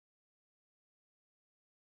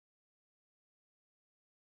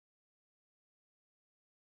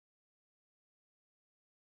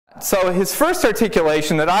So his first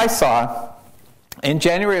articulation that I saw in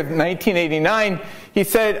January of 1989, he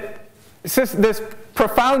said, this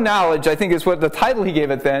profound knowledge, I think is what the title he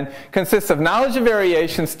gave it then, consists of knowledge of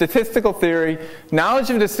variation, statistical theory, knowledge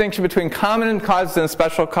of distinction between common causes and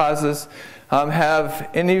special causes. Have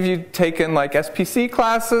any of you taken like SPC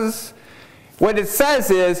classes? What it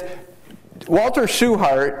says is, Walter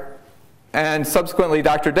Shewhart and subsequently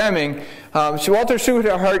Dr. Deming, Walter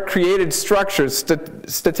Shewhart created structures,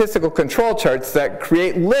 statistical control charts that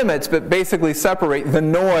create limits but basically separate the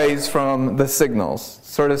noise from the signals.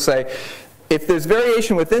 Sort of say, if there's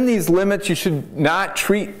variation within these limits, you should not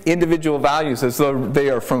treat individual values as though they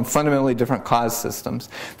are from fundamentally different cause systems.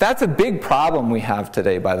 That's a big problem we have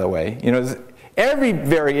today, by the way. You know, every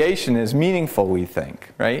variation is meaningful, we think,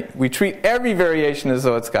 right? We treat every variation as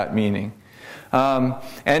though it's got meaning.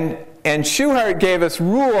 And Shewhart gave us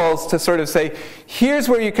rules to sort of say, here's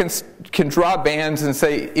where you can draw bands and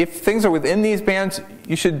say, if things are within these bands,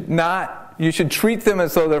 you should treat them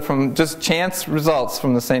as though they're from just chance results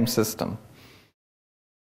from the same system.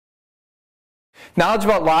 Knowledge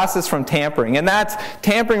about losses from tampering, and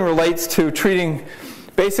tampering relates to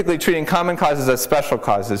basically treating common causes as special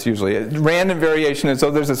causes usually. Random variation as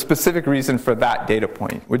though there's a specific reason for that data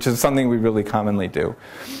point, which is something we really commonly do.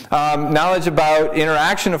 Knowledge about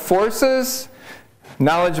interaction of forces,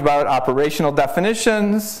 knowledge about operational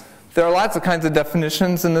definitions. There are lots of kinds of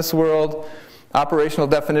definitions in this world. Operational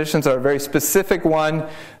definitions are a very specific one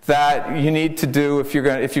that you need to do if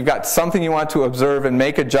you've got something you want to observe and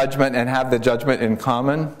make a judgment and have the judgment in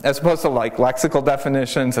common, as opposed to like lexical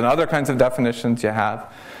definitions and other kinds of definitions you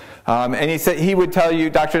have. And he said he would tell you,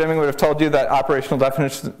 Dr. Deming would have told you that operational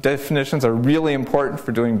definitions are really important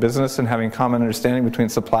for doing business and having common understanding between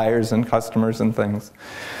suppliers and customers and things.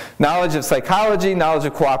 Knowledge of psychology, knowledge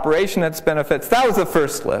of cooperation, its benefits. That was the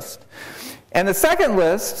first list. And the second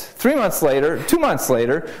list, 2 months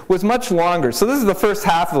later, was much longer. So this is the first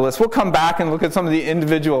half of the list. We'll come back and look at some of the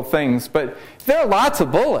individual things. But there are lots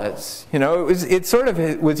of bullets. You know, it sort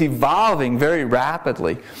of was evolving very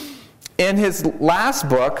rapidly. In his last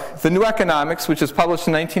book, The New Economics, which was published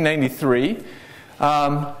in 1993,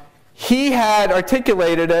 he had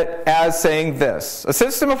articulated it as saying this: a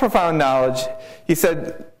system of profound knowledge, he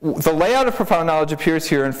said, the layout of profound knowledge appears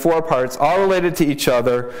here in 4 parts, all related to each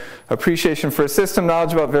other: appreciation for a system,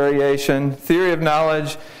 knowledge about variation, theory of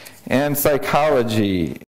knowledge, and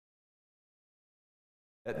psychology.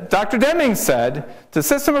 Dr. Deming said, the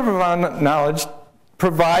system of profound knowledge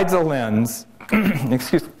provides a lens,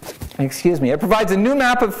 excuse me, it provides a new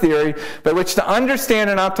map of theory by which to understand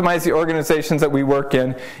and optimize the organizations that we work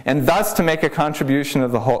in, and thus to make a contribution to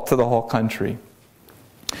the whole country.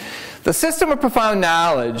 The system of profound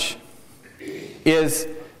knowledge is,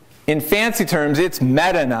 in fancy terms, it's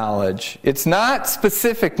meta-knowledge. It's not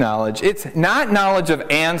specific knowledge. It's not knowledge of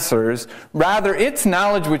answers. Rather, it's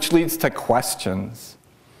knowledge which leads to questions.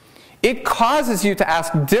 It causes you to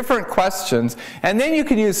ask different questions, and then you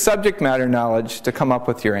can use subject matter knowledge to come up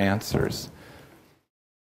with your answers.